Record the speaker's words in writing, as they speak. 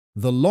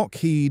The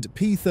Lockheed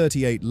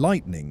P-38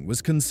 Lightning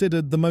was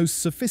considered the most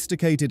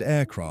sophisticated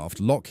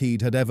aircraft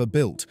Lockheed had ever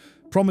built,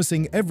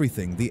 promising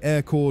everything the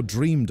Air Corps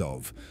dreamed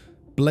of: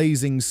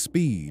 blazing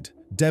speed,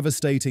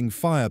 devastating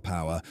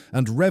firepower,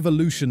 and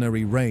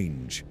revolutionary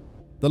range.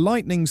 The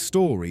Lightning's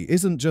story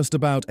isn't just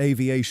about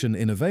aviation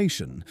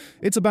innovation,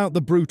 it's about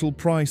the brutal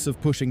price of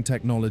pushing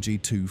technology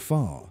too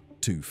far,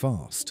 too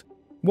fast.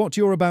 What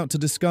you're about to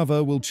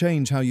discover will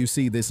change how you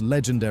see this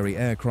legendary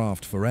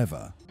aircraft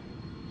forever.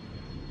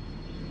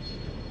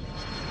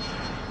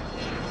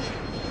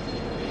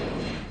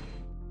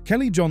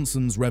 Kelly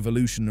Johnson's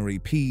revolutionary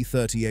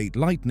P-38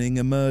 Lightning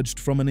emerged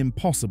from an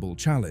impossible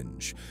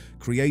challenge: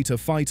 create a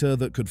fighter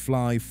that could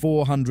fly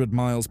 400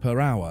 miles per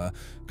hour,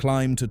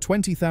 climb to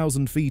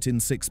 20,000 feet in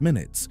 6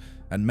 minutes,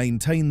 and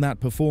maintain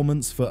that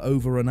performance for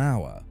over an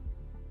hour.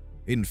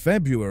 In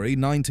February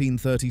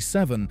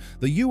 1937,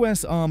 the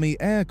U.S. Army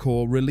Air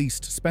Corps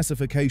released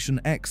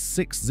Specification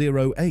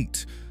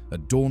X-608, a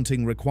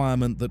daunting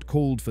requirement that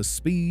called for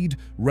speed,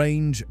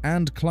 range,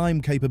 and climb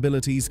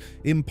capabilities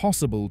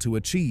impossible to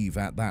achieve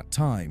at that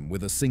time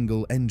with a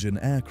single-engine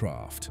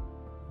aircraft.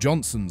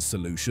 Johnson's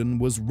solution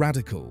was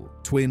radical: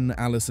 twin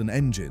Allison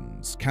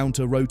engines,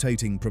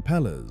 counter-rotating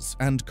propellers,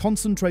 and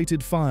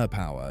concentrated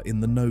firepower in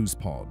the nose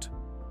pod.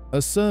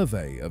 A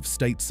survey of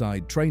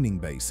stateside training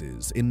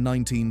bases in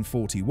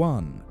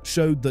 1941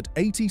 showed that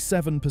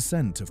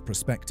 87% of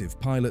prospective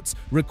pilots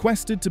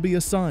requested to be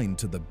assigned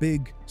to the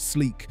big,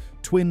 sleek,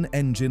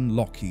 twin-engine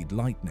Lockheed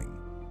Lightning.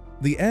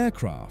 The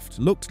aircraft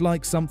looked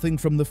like something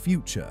from the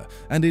future,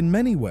 and in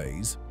many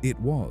ways, it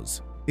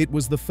was. It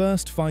was the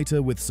first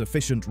fighter with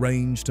sufficient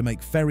range to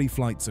make ferry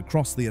flights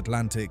across the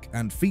Atlantic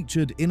and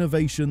featured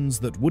innovations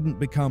that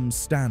wouldn't become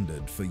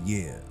standard for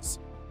years.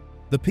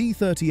 The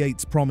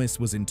P-38's promise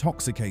was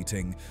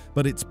intoxicating,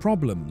 but its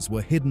problems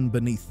were hidden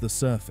beneath the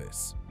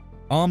surface.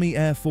 Army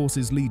Air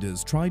Forces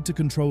leaders tried to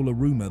control a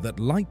rumor that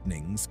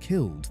Lightnings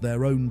killed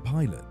their own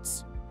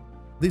pilots.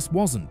 This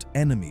wasn't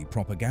enemy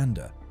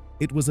propaganda.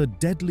 It was a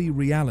deadly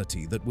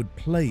reality that would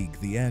plague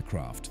the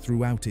aircraft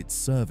throughout its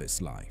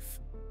service life.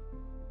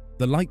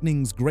 The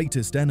Lightning's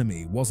greatest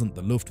enemy wasn't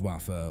the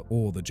Luftwaffe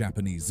or the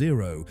Japanese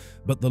Zero,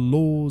 but the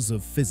laws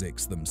of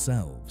physics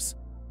themselves.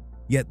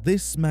 Yet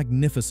this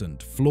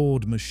magnificent,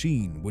 flawed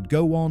machine would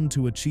go on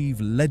to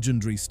achieve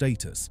legendary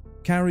status,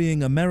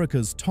 carrying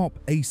America's top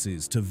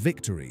aces to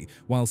victory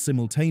while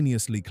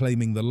simultaneously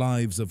claiming the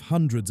lives of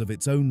hundreds of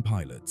its own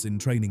pilots in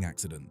training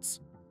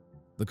accidents.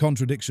 The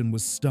contradiction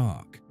was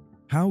stark.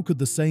 How could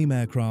the same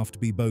aircraft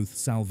be both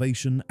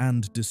salvation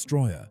and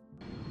destroyer?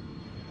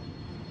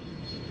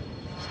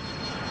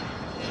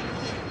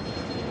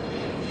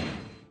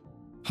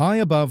 High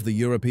above the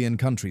European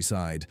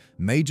countryside,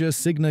 Major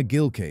Signe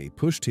Gilkey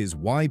pushed his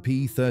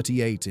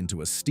YP-38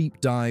 into a steep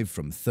dive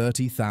from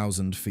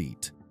 30,000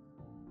 feet.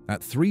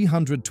 At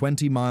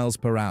 320 miles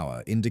per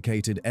hour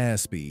indicated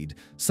airspeed,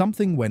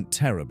 something went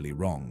terribly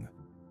wrong.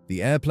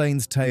 The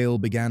airplane's tail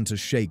began to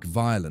shake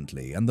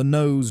violently, and the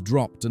nose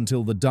dropped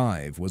until the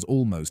dive was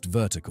almost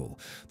vertical.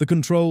 The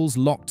controls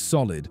locked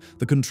solid.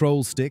 The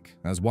control stick,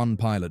 as one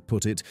pilot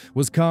put it,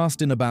 was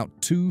cast in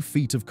about 2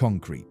 feet of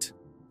concrete.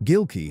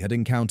 Gilkey had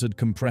encountered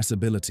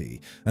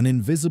compressibility, an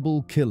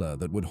invisible killer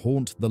that would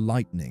haunt the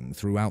Lightning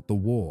throughout the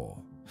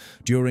war.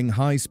 During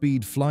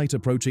high-speed flight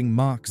approaching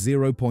Mach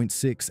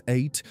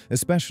 0.68,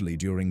 especially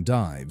during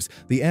dives,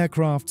 the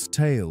aircraft's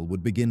tail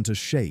would begin to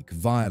shake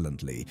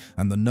violently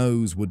and the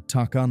nose would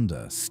tuck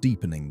under,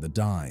 steepening the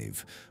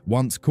dive.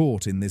 Once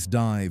caught in this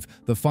dive,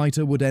 the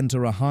fighter would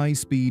enter a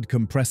high-speed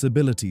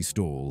compressibility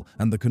stall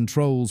and the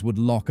controls would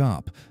lock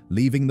up,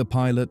 leaving the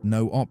pilot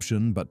no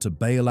option but to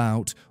bail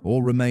out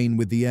or remain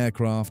with the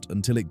aircraft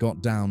until it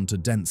got down to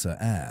denser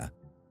air.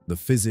 The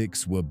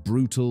physics were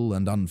brutal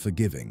and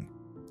unforgiving.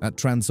 At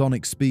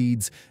transonic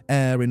speeds,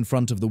 air in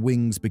front of the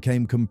wings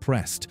became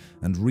compressed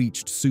and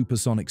reached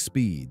supersonic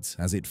speeds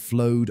as it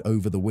flowed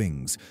over the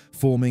wings,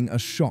 forming a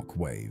shock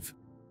wave.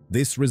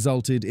 This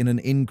resulted in an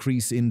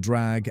increase in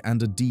drag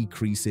and a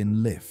decrease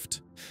in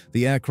lift.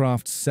 The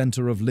aircraft's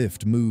center of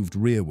lift moved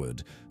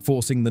rearward,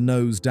 forcing the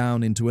nose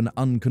down into an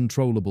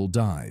uncontrollable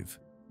dive.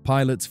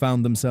 Pilots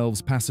found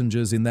themselves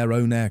passengers in their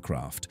own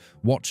aircraft,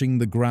 watching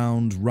the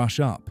ground rush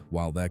up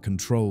while their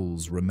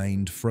controls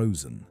remained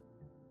frozen.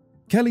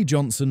 Kelly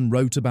Johnson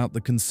wrote about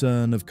the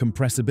concern of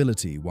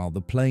compressibility while the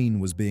plane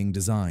was being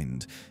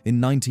designed. In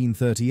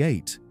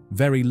 1938,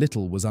 very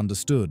little was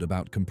understood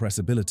about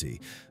compressibility,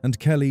 and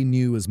Kelly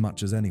knew as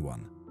much as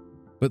anyone.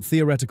 But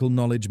theoretical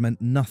knowledge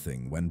meant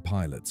nothing when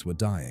pilots were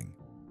dying.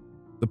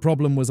 The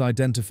problem was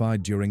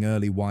identified during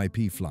early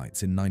YP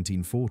flights in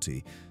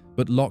 1940,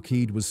 but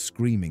Lockheed was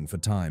screaming for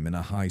time in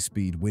a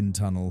high-speed wind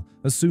tunnel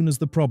as soon as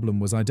the problem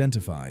was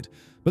identified,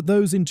 but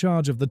those in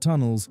charge of the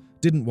tunnels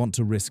didn't want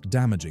to risk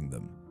damaging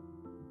them.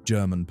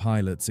 German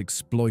pilots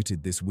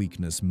exploited this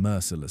weakness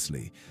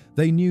mercilessly.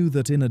 They knew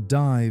that in a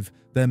dive,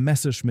 their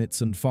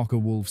Messerschmitts and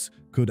Focke-Wulfs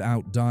could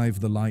outdive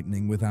the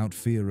Lightning without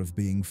fear of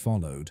being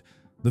followed.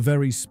 The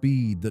very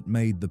speed that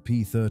made the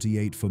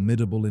P-38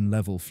 formidable in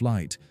level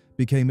flight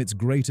became its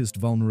greatest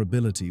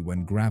vulnerability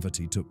when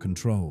gravity took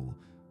control.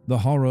 The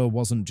horror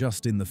wasn't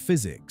just in the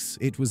physics,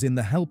 it was in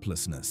the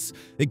helplessness.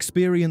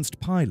 Experienced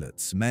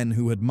pilots, men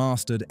who had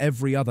mastered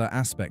every other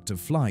aspect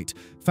of flight,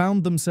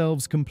 found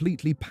themselves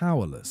completely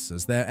powerless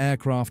as their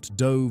aircraft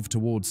dove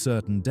towards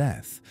certain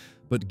death.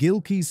 But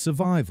Gilkey's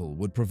survival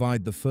would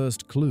provide the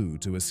first clue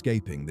to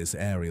escaping this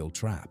aerial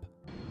trap.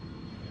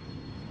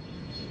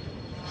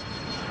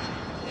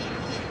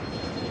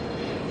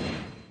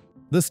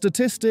 The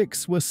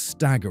statistics were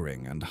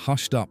staggering and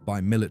hushed up by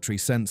military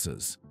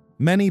censors.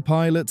 Many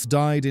pilots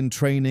died in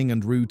training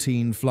and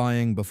routine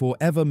flying before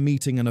ever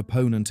meeting an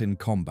opponent in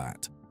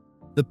combat.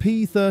 The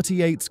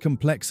P-38's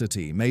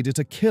complexity made it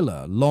a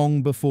killer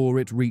long before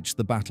it reached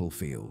the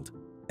battlefield.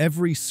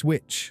 Every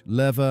switch,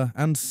 lever,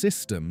 and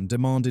system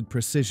demanded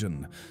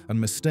precision,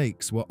 and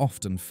mistakes were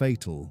often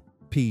fatal.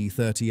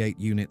 P-38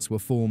 units were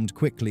formed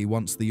quickly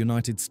once the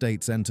United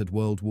States entered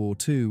World War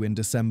II in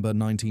December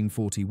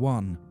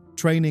 1941.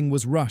 Training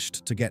was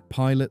rushed to get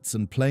pilots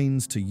and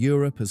planes to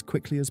Europe as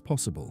quickly as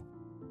possible.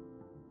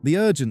 The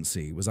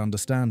urgency was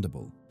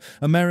understandable.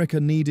 America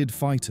needed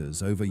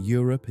fighters over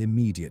Europe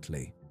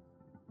immediately.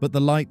 But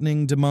the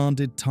Lightning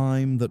demanded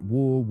time that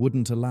war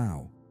wouldn't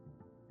allow.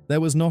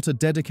 There was not a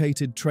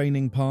dedicated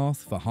training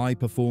path for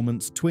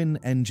high-performance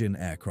twin-engine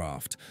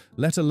aircraft,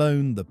 let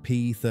alone the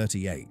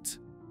P-38.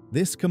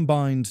 This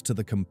combined to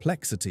the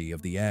complexity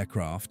of the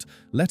aircraft,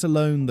 let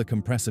alone the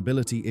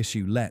compressibility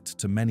issue led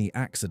to many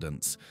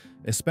accidents,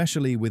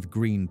 especially with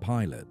green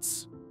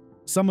pilots.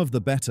 Some of the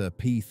better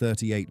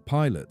P-38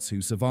 pilots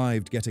who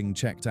survived getting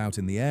checked out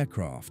in the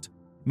aircraft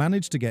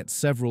managed to get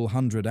several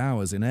hundred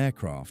hours in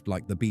aircraft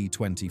like the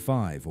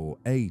B-25 or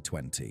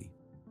A-20.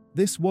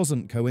 This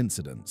wasn't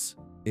coincidence,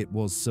 it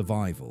was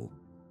survival.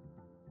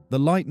 The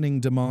Lightning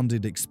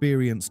demanded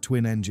experienced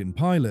twin-engine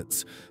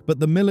pilots, but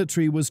the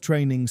military was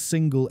training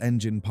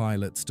single-engine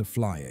pilots to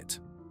fly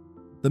it.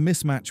 The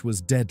mismatch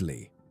was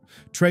deadly.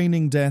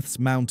 Training deaths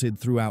mounted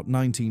throughout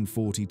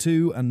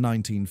 1942 and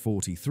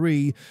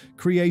 1943,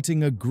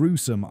 creating a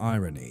gruesome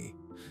irony.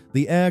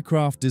 The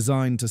aircraft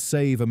designed to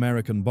save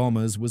American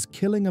bombers was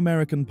killing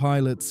American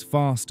pilots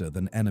faster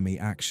than enemy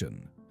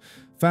action.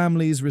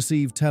 Families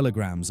received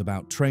telegrams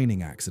about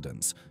training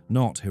accidents,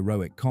 not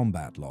heroic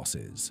combat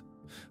losses.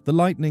 The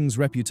Lightning's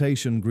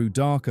reputation grew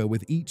darker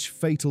with each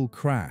fatal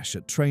crash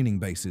at training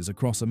bases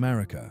across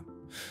America.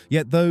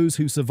 Yet those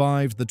who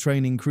survived the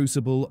training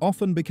crucible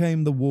often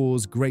became the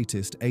war's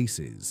greatest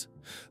aces.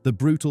 The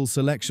brutal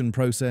selection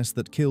process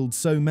that killed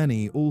so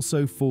many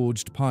also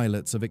forged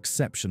pilots of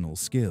exceptional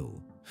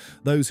skill.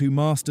 Those who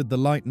mastered the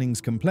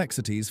Lightning's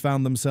complexities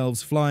found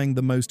themselves flying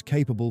the most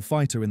capable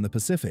fighter in the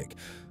Pacific,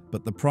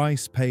 but the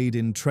price paid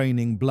in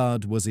training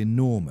blood was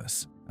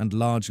enormous and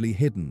largely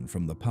hidden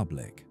from the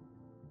public.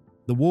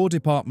 The War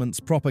Department's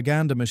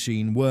propaganda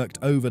machine worked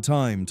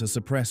overtime to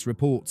suppress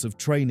reports of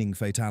training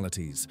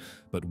fatalities,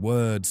 but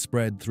word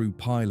spread through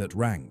pilot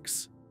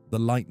ranks. The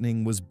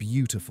Lightning was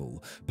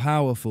beautiful,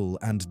 powerful,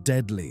 and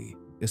deadly,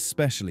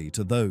 especially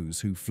to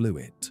those who flew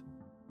it.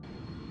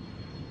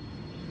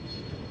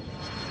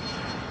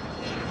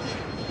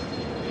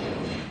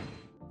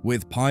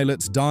 With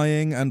pilots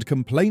dying and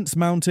complaints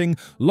mounting,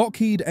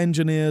 Lockheed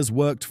engineers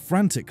worked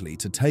frantically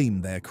to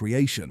tame their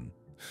creation.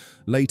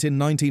 Late in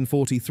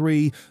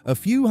 1943, a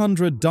few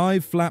hundred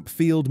dive flap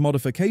field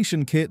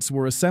modification kits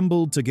were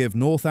assembled to give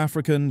North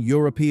African,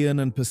 European,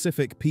 and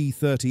Pacific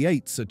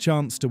P-38s a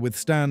chance to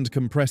withstand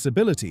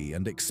compressibility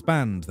and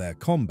expand their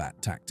combat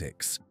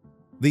tactics.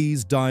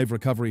 These dive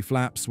recovery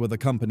flaps were the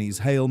company's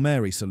Hail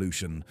Mary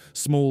solution,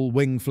 small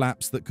wing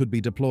flaps that could be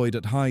deployed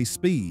at high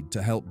speed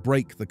to help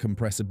break the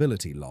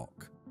compressibility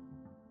lock.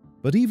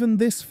 But even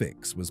this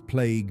fix was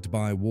plagued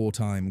by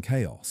wartime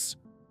chaos.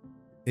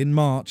 In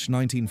March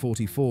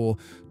 1944,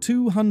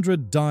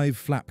 200 dive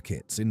flap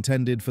kits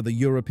intended for the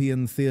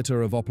European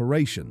Theatre of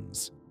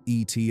Operations,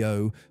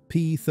 ETO,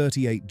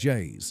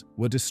 P-38Js,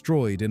 were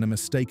destroyed in a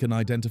mistaken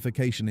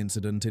identification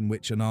incident in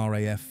which an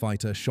RAF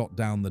fighter shot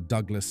down the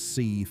Douglas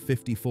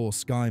C-54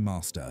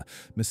 Skymaster,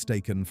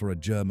 mistaken for a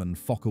German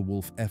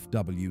Focke-Wulf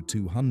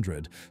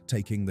FW-200,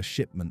 taking the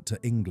shipment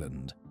to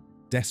England.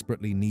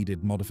 Desperately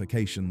needed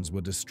modifications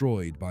were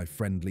destroyed by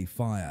friendly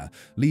fire,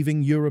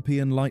 leaving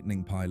European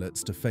Lightning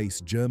pilots to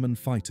face German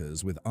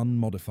fighters with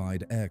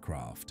unmodified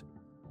aircraft.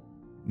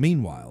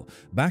 Meanwhile,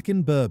 back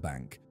in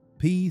Burbank,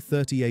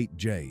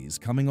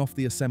 P-38Js coming off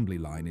the assembly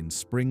line in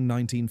spring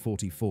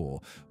 1944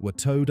 were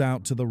towed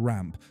out to the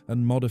ramp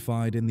and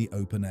modified in the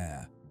open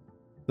air.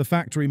 The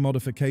factory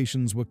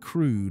modifications were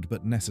crude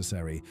but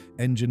necessary,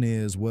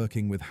 engineers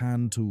working with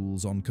hand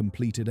tools on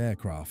completed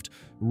aircraft,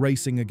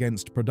 racing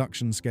against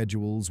production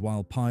schedules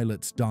while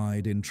pilots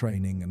died in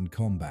training and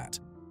combat.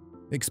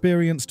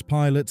 Experienced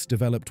pilots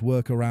developed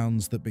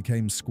workarounds that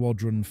became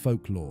squadron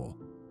folklore.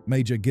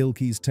 Major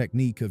Gilkey's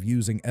technique of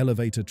using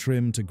elevator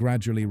trim to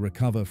gradually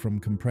recover from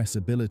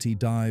compressibility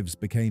dives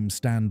became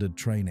standard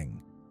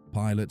training.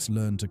 Pilots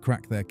learned to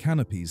crack their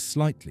canopies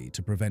slightly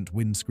to prevent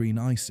windscreen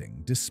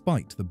icing,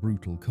 despite the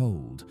brutal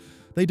cold.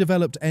 They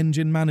developed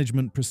engine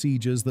management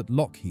procedures that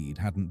Lockheed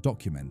hadn't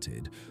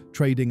documented,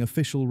 trading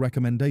official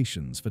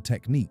recommendations for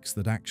techniques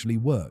that actually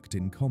worked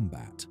in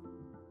combat.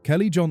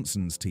 Kelly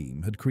Johnson's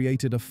team had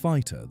created a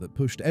fighter that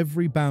pushed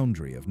every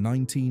boundary of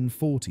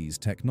 1940s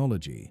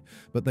technology,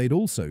 but they'd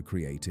also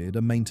created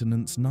a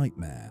maintenance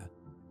nightmare.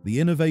 The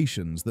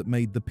innovations that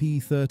made the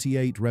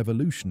P-38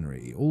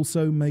 revolutionary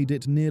also made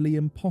it nearly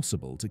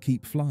impossible to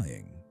keep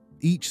flying.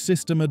 Each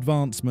system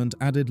advancement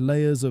added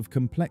layers of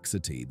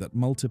complexity that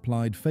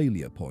multiplied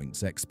failure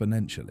points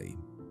exponentially.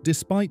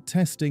 Despite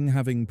testing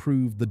having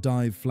proved the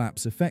dive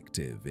flaps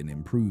effective in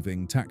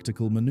improving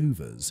tactical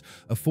maneuvers,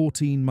 a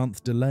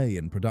 14-month delay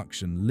in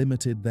production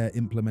limited their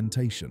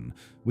implementation,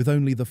 with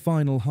only the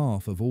final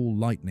half of all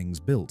Lightnings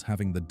built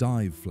having the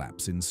dive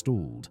flaps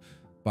installed.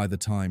 By the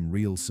time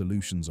real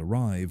solutions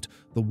arrived,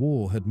 the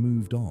war had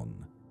moved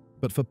on.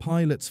 But for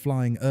pilots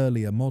flying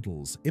earlier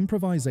models,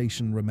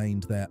 improvisation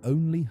remained their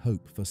only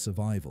hope for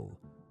survival.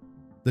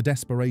 The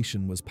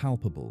desperation was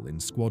palpable in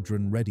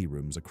squadron ready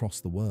rooms across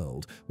the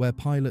world, where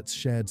pilots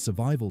shared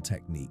survival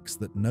techniques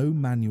that no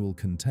manual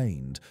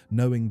contained,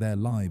 knowing their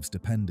lives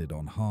depended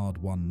on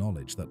hard-won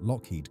knowledge that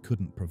Lockheed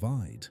couldn't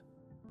provide.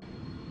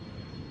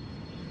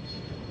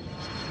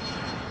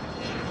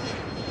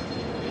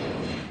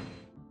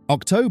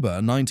 October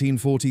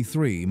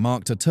 1943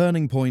 marked a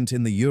turning point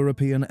in the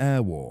European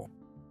Air War.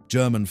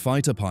 German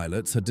fighter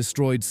pilots had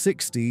destroyed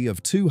 60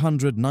 of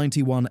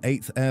 291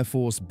 8th Air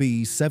Force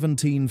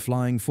B-17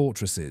 flying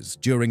fortresses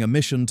during a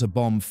mission to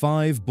bomb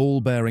 5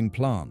 ball-bearing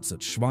plants at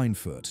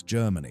Schweinfurt,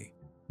 Germany.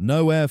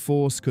 No air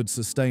force could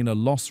sustain a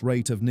loss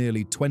rate of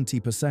nearly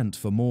 20%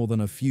 for more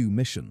than a few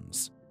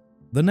missions.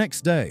 The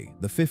next day,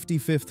 the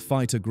 55th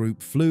Fighter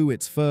Group flew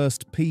its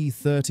first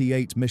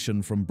P-38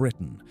 mission from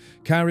Britain,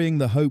 carrying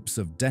the hopes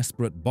of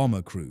desperate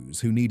bomber crews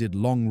who needed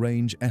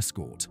long-range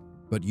escort.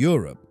 But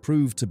Europe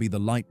proved to be the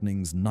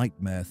Lightning's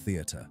nightmare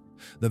theater.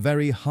 The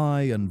very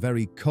high and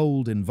very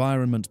cold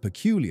environment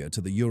peculiar to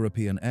the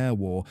European Air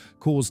War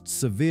caused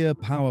severe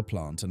power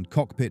plant and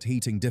cockpit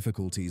heating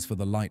difficulties for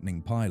the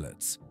Lightning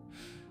pilots.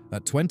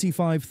 At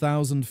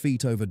 25,000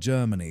 feet over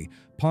Germany,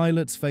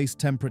 pilots faced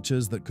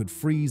temperatures that could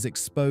freeze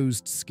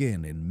exposed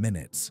skin in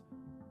minutes.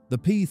 The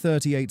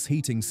P-38's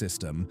heating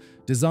system,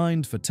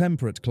 designed for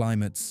temperate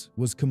climates,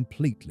 was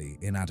completely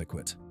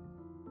inadequate.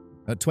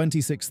 At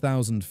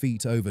 26,000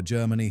 feet over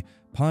Germany,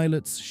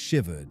 pilots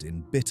shivered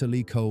in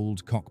bitterly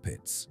cold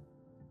cockpits.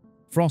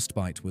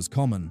 Frostbite was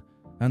common,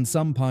 and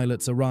some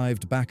pilots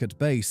arrived back at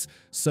base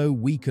so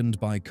weakened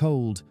by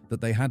cold that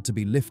they had to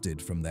be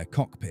lifted from their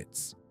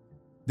cockpits.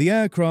 The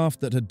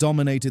aircraft that had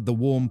dominated the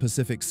warm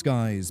Pacific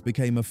skies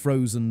became a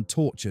frozen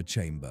torture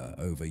chamber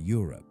over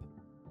Europe.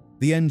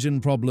 The engine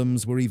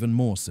problems were even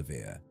more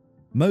severe.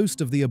 Most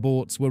of the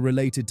aborts were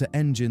related to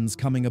engines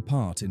coming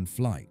apart in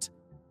flight.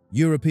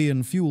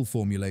 European fuel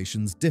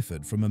formulations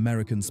differed from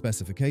American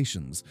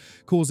specifications,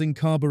 causing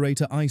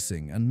carburetor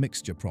icing and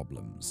mixture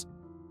problems.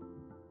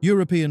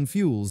 European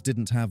fuels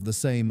didn't have the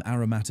same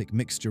aromatic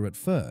mixture at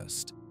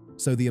first,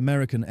 so the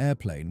American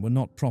airplane were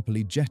not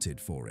properly jetted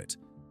for it.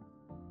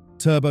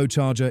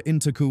 Turbocharger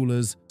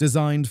intercoolers,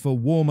 designed for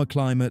warmer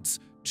climates,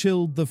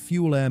 chilled the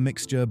fuel-air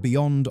mixture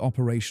beyond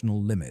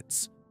operational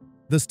limits.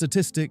 The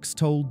statistics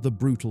told the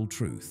brutal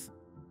truth.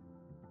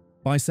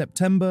 By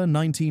September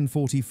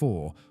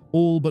 1944,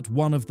 all but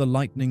one of the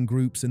Lightning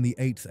groups in the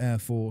 8th Air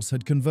Force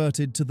had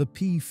converted to the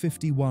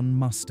P-51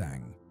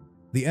 Mustang.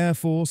 The Air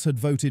Force had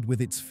voted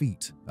with its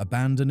feet,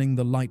 abandoning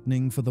the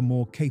Lightning for the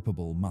more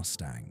capable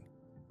Mustang.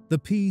 The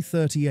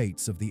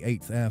P-38s of the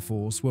 8th Air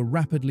Force were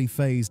rapidly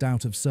phased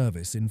out of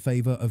service in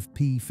favor of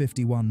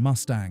P-51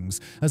 Mustangs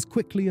as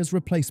quickly as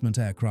replacement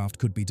aircraft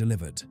could be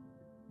delivered.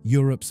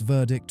 Europe's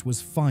verdict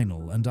was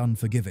final and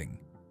unforgiving.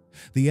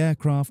 The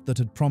aircraft that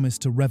had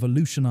promised to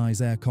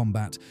revolutionize air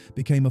combat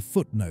became a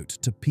footnote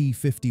to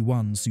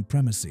P-51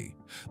 supremacy.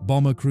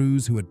 Bomber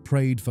crews who had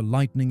prayed for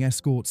Lightning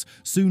escorts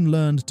soon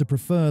learned to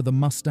prefer the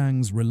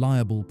Mustang's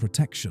reliable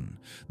protection.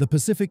 The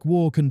Pacific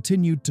War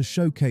continued to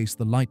showcase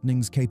the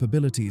Lightning's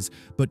capabilities,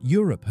 but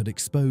Europe had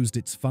exposed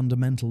its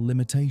fundamental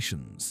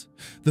limitations.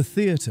 The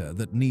theater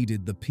that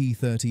needed the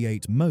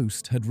P-38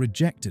 most had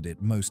rejected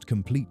it most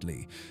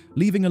completely,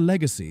 leaving a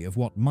legacy of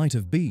what might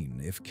have been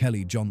if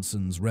Kelly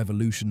Johnson's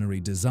revolutionary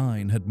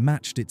design had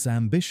matched its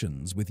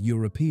ambitions with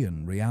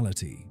European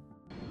reality.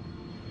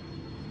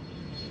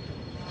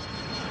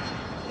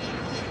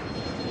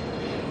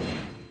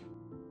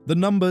 The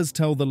numbers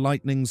tell the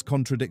Lightning's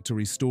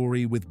contradictory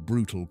story with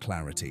brutal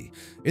clarity.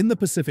 In the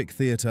Pacific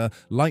Theater,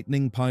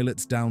 Lightning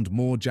pilots downed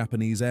more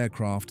Japanese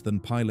aircraft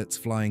than pilots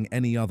flying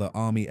any other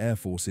Army Air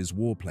Force's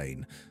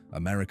warplane.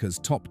 America's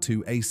top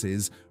two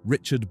aces,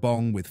 Richard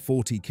Bong with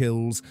 40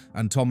 kills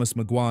and Thomas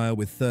Maguire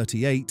with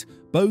 38,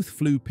 both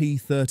flew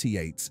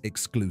P-38s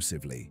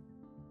exclusively.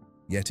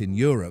 Yet in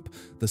Europe,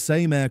 the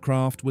same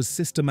aircraft was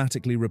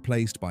systematically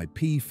replaced by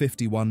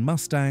P-51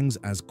 Mustangs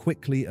as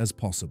quickly as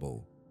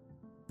possible.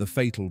 The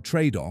fatal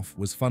trade-off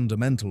was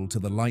fundamental to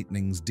the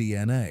Lightning's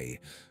DNA.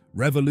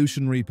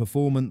 Revolutionary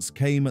performance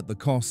came at the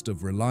cost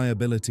of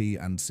reliability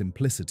and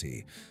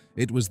simplicity.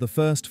 It was the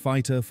first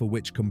fighter for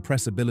which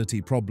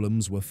compressibility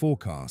problems were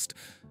forecast,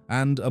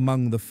 and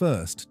among the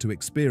first to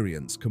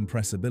experience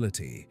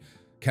compressibility.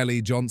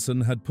 Kelly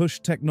Johnson had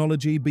pushed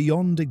technology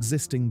beyond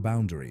existing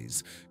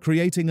boundaries,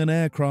 creating an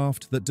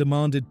aircraft that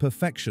demanded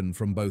perfection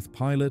from both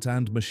pilot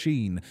and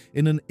machine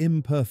in an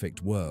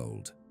imperfect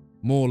world.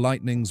 More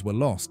Lightnings were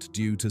lost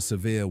due to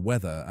severe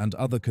weather and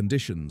other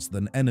conditions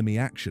than enemy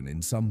action in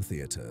some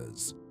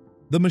theaters.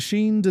 The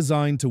machine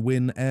designed to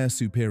win air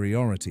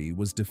superiority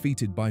was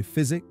defeated by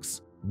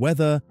physics,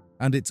 weather,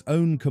 and its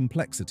own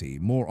complexity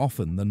more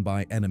often than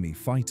by enemy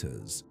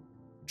fighters.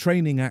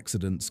 Training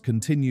accidents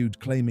continued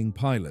claiming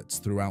pilots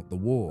throughout the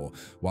war,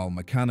 while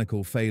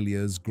mechanical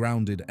failures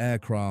grounded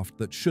aircraft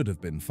that should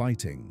have been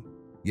fighting.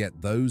 Yet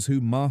those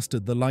who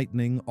mastered the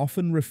Lightning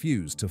often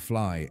refused to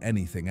fly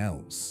anything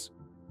else.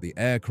 The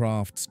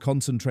aircraft's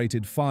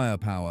concentrated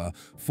firepower,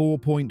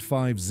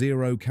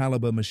 4.50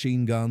 caliber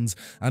machine guns,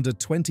 and a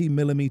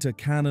 20mm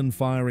cannon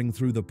firing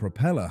through the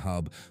propeller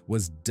hub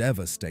was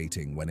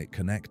devastating when it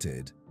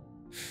connected.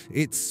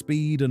 Its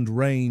speed and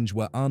range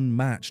were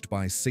unmatched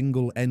by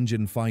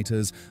single-engine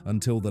fighters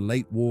until the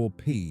late-war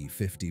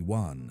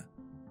P-51.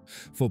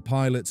 For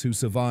pilots who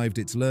survived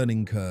its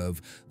learning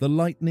curve, the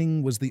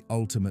Lightning was the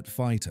ultimate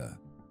fighter.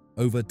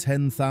 Over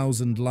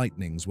 10,000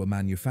 Lightnings were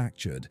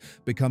manufactured,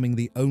 becoming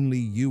the only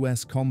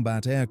U.S.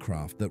 combat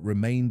aircraft that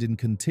remained in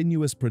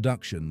continuous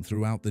production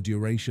throughout the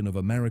duration of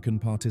American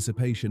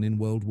participation in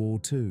World War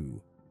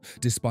II.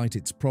 Despite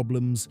its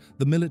problems,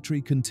 the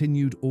military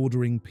continued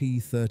ordering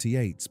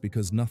P-38s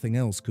because nothing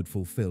else could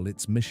fulfill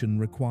its mission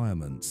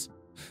requirements.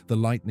 The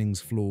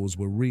Lightning's flaws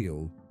were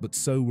real, but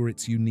so were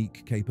its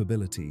unique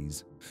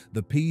capabilities.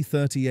 The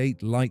P-38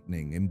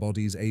 Lightning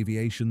embodies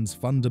aviation's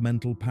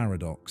fundamental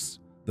paradox.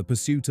 The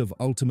pursuit of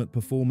ultimate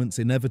performance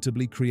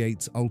inevitably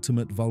creates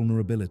ultimate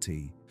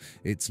vulnerability.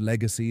 Its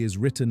legacy is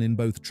written in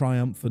both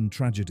triumph and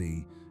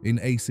tragedy, in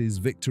aces,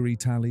 victory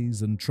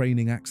tallies, and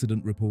training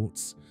accident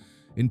reports,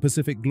 in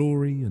Pacific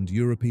glory and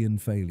European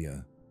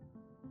failure.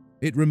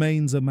 It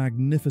remains a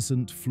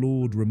magnificent,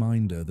 flawed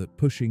reminder that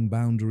pushing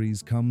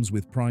boundaries comes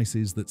with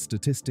prices that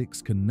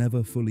statistics can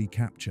never fully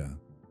capture.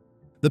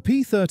 The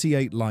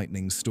P-38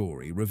 Lightning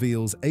story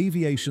reveals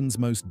aviation's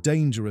most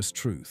dangerous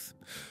truth.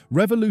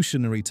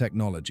 Revolutionary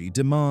technology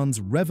demands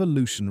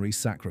revolutionary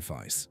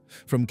sacrifice.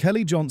 From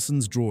Kelly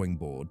Johnson's drawing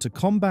board to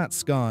combat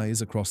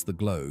skies across the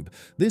globe,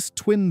 this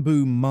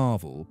twin-boom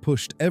marvel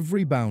pushed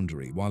every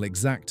boundary while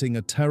exacting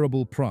a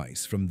terrible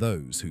price from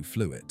those who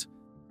flew it.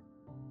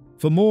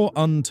 For more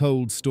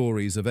untold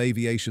stories of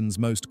aviation's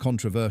most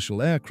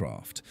controversial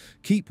aircraft,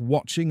 keep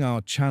watching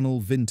our channel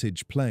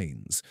Vintage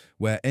Planes,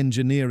 where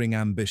engineering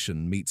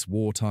ambition meets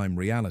wartime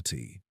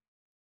reality.